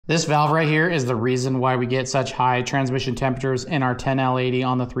This valve right here is the reason why we get such high transmission temperatures in our 10L80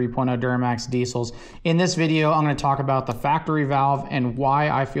 on the 3.0 Duramax diesels. In this video, I'm going to talk about the factory valve and why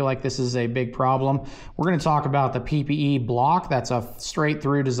I feel like this is a big problem. We're going to talk about the PPE block. That's a straight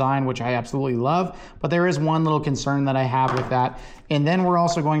through design, which I absolutely love, but there is one little concern that I have with that. And then we're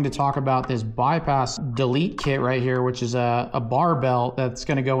also going to talk about this bypass delete kit right here, which is a barbell that's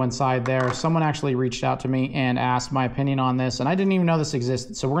going to go inside there. Someone actually reached out to me and asked my opinion on this, and I didn't even know this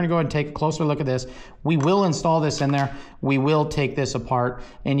existed. So we're going to go ahead and take a closer look at this. We will install this in there. We will take this apart,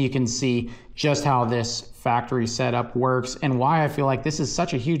 and you can see just how this factory setup works and why I feel like this is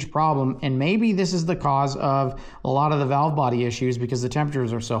such a huge problem. And maybe this is the cause of a lot of the valve body issues because the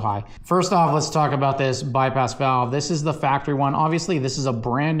temperatures are so high. First off, let's talk about this bypass valve. This is the factory one. Obviously, this is a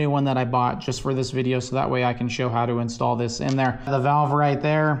brand new one that I bought just for this video, so that way I can show how to install this in there. The valve right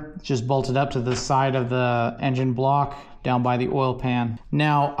there, just bolted up to the side of the engine block down by the oil pan.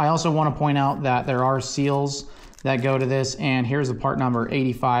 Now, I also want to point out that there are seals that go to this, and here's the part number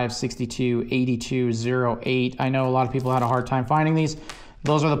 85628208. I know a lot of people had a hard time finding these.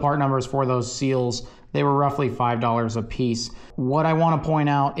 Those are the part numbers for those seals. They were roughly $5 a piece. What I want to point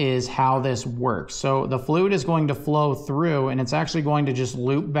out is how this works. So the fluid is going to flow through, and it's actually going to just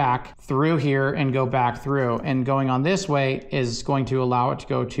loop back through here and go back through. And going on this way is going to allow it to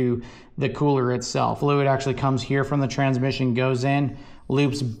go to the cooler itself. Fluid actually comes here from the transmission, goes in,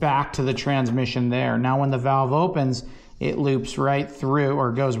 loops back to the transmission there. Now when the valve opens, it loops right through,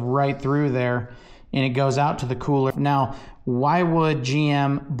 or goes right through there, and it goes out to the cooler. Now, why would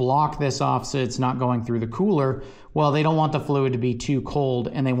GM block this off so it's not going through the cooler? Well, they don't want the fluid to be too cold,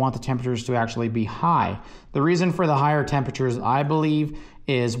 and they want the temperatures to actually be high. The reason for the higher temperatures, I believe,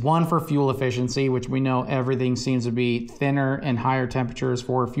 is one, for fuel efficiency, which we know everything seems to be thinner and higher temperatures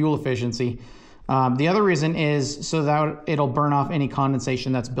for fuel efficiency. The other reason is so that it'll burn off any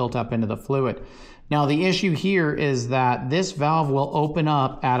condensation that's built up into the fluid. Now, the issue here is that this valve will open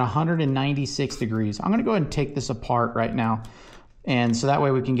up at 196 degrees. I'm going to go ahead and take this apart right now, and so that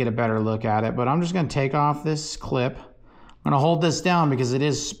way we can get a better look at it. But I'm just going to take off this clip. I'm going to hold this down because it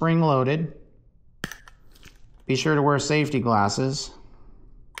is spring loaded. Be sure to wear safety glasses.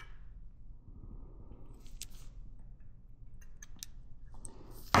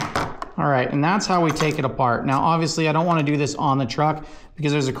 All right, and that's how we take it apart. Now, obviously, I don't want to do this on the truck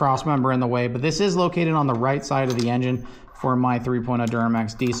because there's a cross member in the way, but this is located on the right side of the engine for my 3.0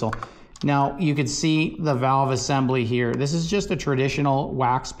 Duramax diesel. Now, you can see the valve assembly here. This is just a traditional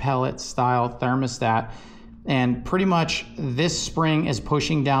wax pellet style thermostat, and pretty much this spring is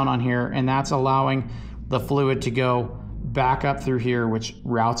pushing down on here, and that's allowing the fluid to go back up through here, which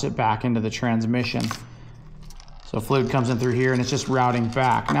routes it back into the transmission. So fluid comes in through here and it's just routing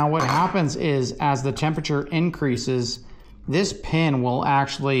back. Now what happens is as the temperature increases, this pin will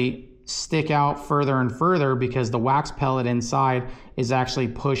actually stick out further and further because the wax pellet inside is actually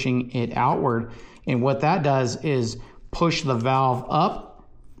pushing it outward. And what that does is push the valve up.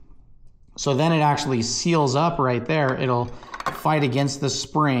 So then it actually seals up right there. It'll fight against the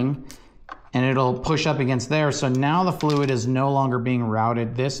spring and it'll push up against there. So now the fluid is no longer being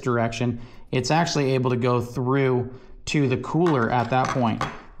routed this direction. It's actually able to go through to the cooler at that point.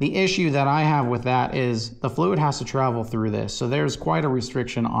 The issue that I have with that is the fluid has to travel through this. So there's quite a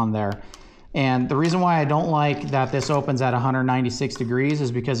restriction on there. And the reason why I don't like that this opens at 196 degrees is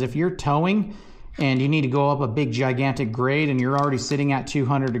because if you're towing and you need to go up a big gigantic grade and you're already sitting at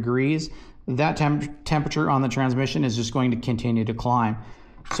 200 degrees, that temperature on the transmission is just going to continue to climb.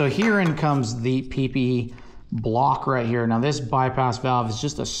 So herein comes the PPE block right here. Now this bypass valve is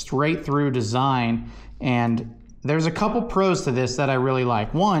just a straight through design, and there's a couple pros to this that I really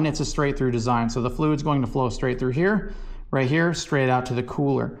like. One, it's a straight through design, so the fluid's going to flow straight through here, right here, straight out to the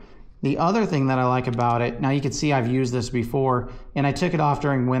cooler. The other thing that I like about it, now you can see I've used this before, and I took it off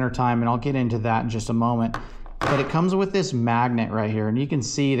during winter time, and I'll get into that in just a moment, but it comes with this magnet right here, and you can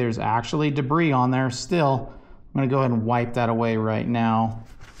see there's actually debris on there still. I'm going to go ahead and wipe that away right now,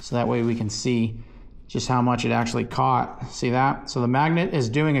 so that way we can see just how much it actually caught. See that? So the magnet is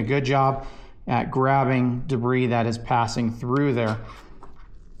doing a good job at grabbing debris that is passing through there.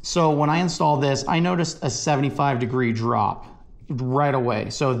 So when I installed this, I noticed a 75-degree drop right away.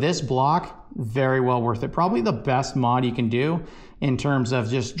 So this block, very well worth it. Probably the best mod you can do in terms of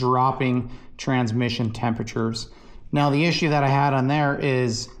just dropping transmission temperatures. Now the issue that I had on there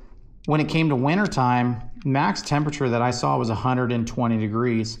is when it came to winter time, max temperature that I saw was 120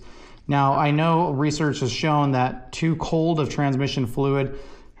 degrees. Now, I know research has shown that too cold of transmission fluid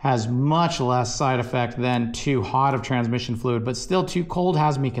has much less side effect than too hot of transmission fluid, but still too cold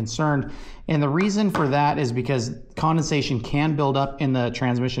has me concerned. And the reason for that is because condensation can build up in the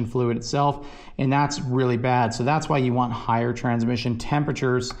transmission fluid itself, and that's really bad. So that's why you want higher transmission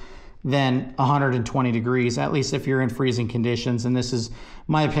temperatures than 120 degrees, at least if you're in freezing conditions. And this is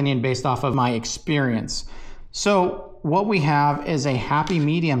my opinion based off of my experience. So what we have is a happy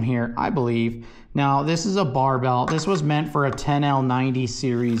medium here, I believe. Now, this is a barbell. This was meant for a 10L90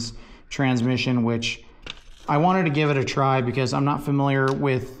 series transmission, which I wanted to give it a try because I'm not familiar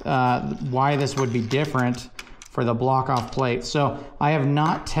with why this would be different for the block off plate. So I have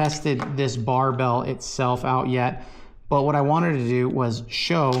not tested this barbell itself out yet, but what I wanted to do was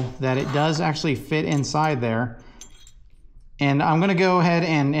show that it does actually fit inside there. And I'm gonna go ahead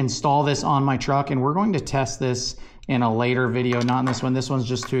and install this on my truck, and we're going to test this in a later video, not in this one. This one's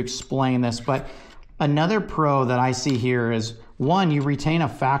just to explain this. But another pro that I see here is, one, you retain a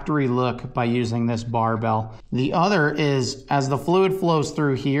factory look by using this barbell. The other is, as the fluid flows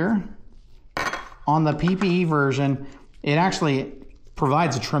through here, on the PPE version, it actually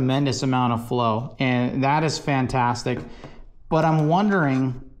provides a tremendous amount of flow, and that is fantastic. But I'm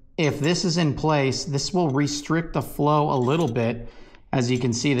wondering if this is in place, this will restrict the flow a little bit. As you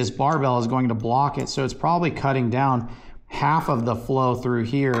can see, this barbell is going to block it, so it's probably cutting down half of the flow through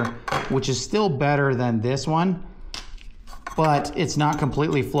here, which is still better than this one, but it's not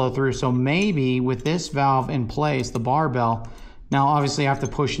completely flow through. So maybe with this valve in place, the barbell, now obviously I have to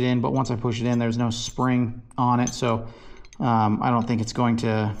push it in, but once I push it in, there's no spring on it, so I don't think it's going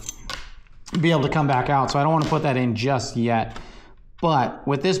to be able to come back out, so I don't want to put that in just yet. But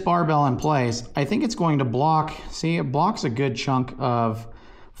with this barbell in place, I think it's going to block, see, it blocks a good chunk of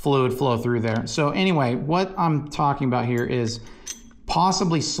fluid flow through there. So anyway, what I'm talking about here is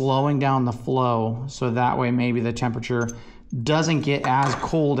possibly slowing down the flow, so that way maybe the temperature doesn't get as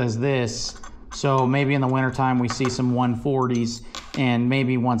cold as this. So maybe in the wintertime we see some 140s, and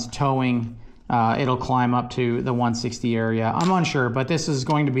maybe once towing, it'll climb up to the 160 area. I'm unsure, but this is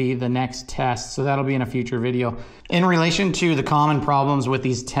going to be the next test, so that'll be in a future video. In relation to the common problems with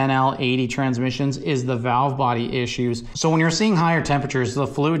these 10L80 transmissions is the valve body issues. So when you're seeing higher temperatures, the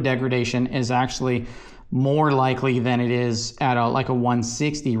fluid degradation is actually more likely than it is at like a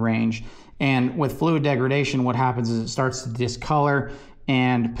 160 range. And with fluid degradation, what happens is it starts to discolor,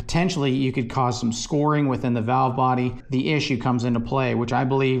 and potentially you could cause some scoring within the valve body. The issue comes into play, which I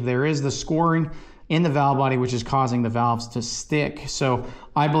believe there is the scoring in the valve body, which is causing the valves to stick. So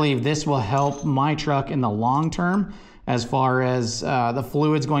I believe this will help my truck in the long term, as far as the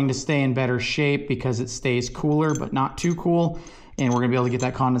fluid's going to stay in better shape because it stays cooler but not too cool, and we're gonna be able to get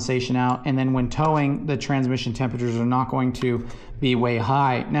that condensation out. And then when towing, the transmission temperatures are not going to be way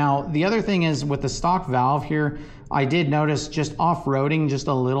high. Now, the other thing is with the stock valve here, I did notice just off-roading just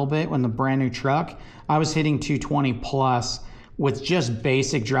a little bit when the brand new truck, I was hitting 220 plus with just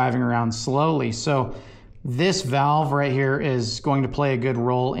basic driving around slowly. So this valve right here is going to play a good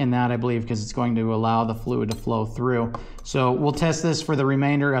role in that, I believe, because it's going to allow the fluid to flow through. So we'll test this for the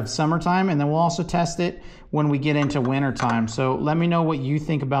remainder of summertime, and then we'll also test it when we get into wintertime. So let me know what you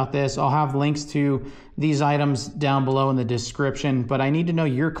think about this. I'll have links to these items down below in the description, but I need to know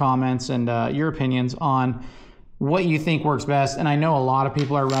your comments and your opinions on what you think works best. And I know a lot of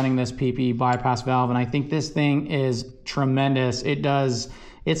people are running this PPE bypass valve, and I think this thing is tremendous.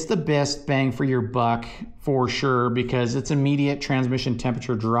 It's the best bang for your buck for sure, because it's immediate transmission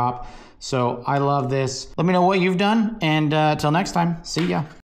temperature drop. So I love this. Let me know what you've done, and till next time, see ya.